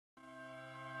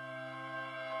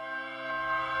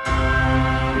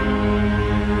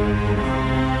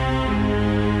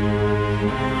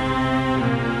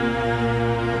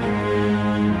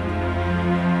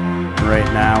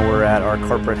Right now we're at our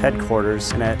corporate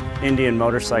headquarters, and at Indian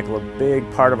Motorcycle, a big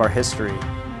part of our history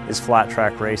is flat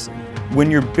track racing. When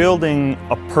you're building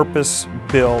a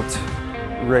purpose-built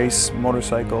race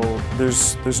motorcycle,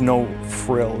 there's no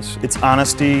frills. It's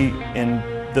honesty in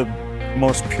the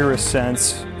most purest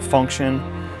sense, function,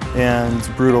 and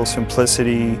brutal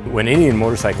simplicity. When Indian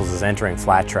Motorcycles is entering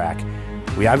flat track,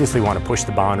 we obviously want to push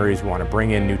the boundaries, we want to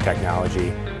bring in new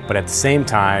technology, but at the same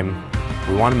time,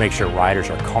 we want to make sure riders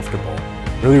are comfortable.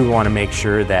 Really, we want to make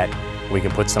sure that we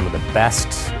can put some of the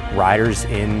best riders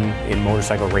in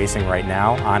motorcycle racing right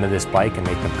now onto this bike and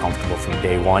make them comfortable from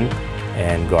day one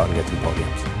and go out and get some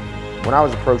podiums. When I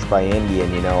was approached by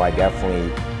Indian, I definitely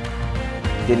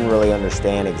didn't really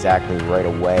understand exactly right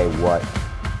away what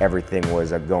everything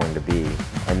was going to be.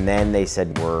 And then they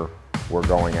said, we're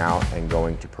going out and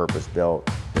going to purpose-built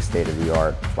the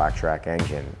state-of-the-art flat track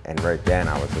engine. And right then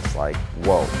I was just like,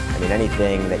 whoa. I mean,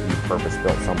 anything that you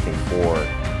purpose-built something for,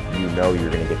 you know you're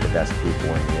going to get the best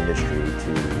people in the industry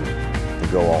to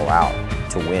go all out,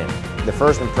 to win. The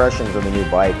first impressions of the new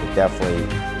bike, definitely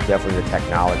the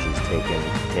technology's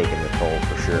taken the toll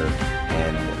for sure.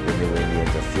 And the new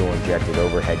Indian's a fuel-injected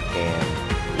overhead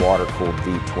cam, water-cooled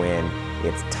V-twin.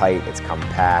 It's tight, it's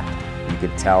compact. You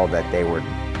could tell that they were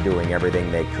doing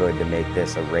everything they could to make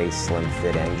this a race slim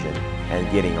fit engine.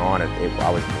 And getting on it,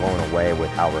 I was blown away with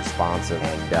how responsive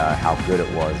and how good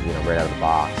it was, right out of the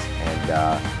box.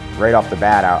 And right off the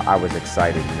bat, I was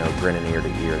excited, grinning ear to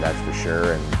ear, that's for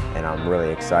sure. And I'm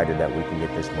really excited that we can get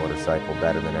this motorcycle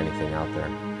better than anything out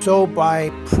there. So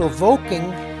by provoking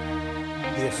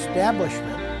the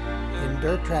establishment in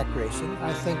dirt track racing,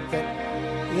 I think that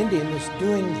Indian is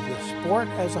doing the sport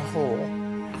as a whole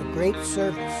a great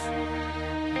service.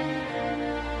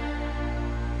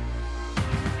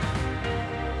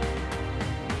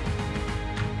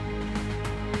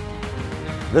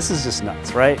 This is just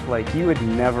nuts, right? Like, you would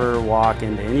never walk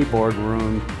into any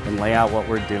boardroom and lay out what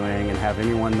we're doing and have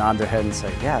anyone nod their head and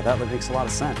say, yeah, that makes a lot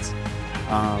of sense.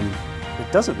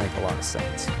 It doesn't make a lot of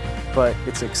sense, but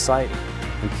it's exciting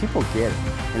and people get it.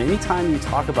 And anytime you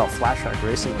talk about flat track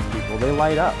racing with people, they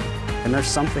light up. And there's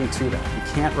something to that.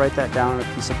 You can't write that down on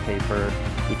a piece of paper.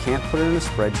 You can't put it in a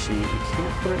spreadsheet. You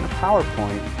can't put it in a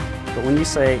PowerPoint. But when you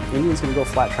say Indian's gonna go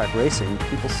flat track racing,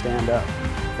 people stand up.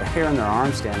 The hair on their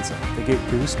arm stands up. They get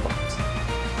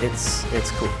goosebumps.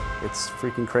 It's cool. It's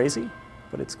freaking crazy,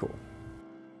 but it's cool.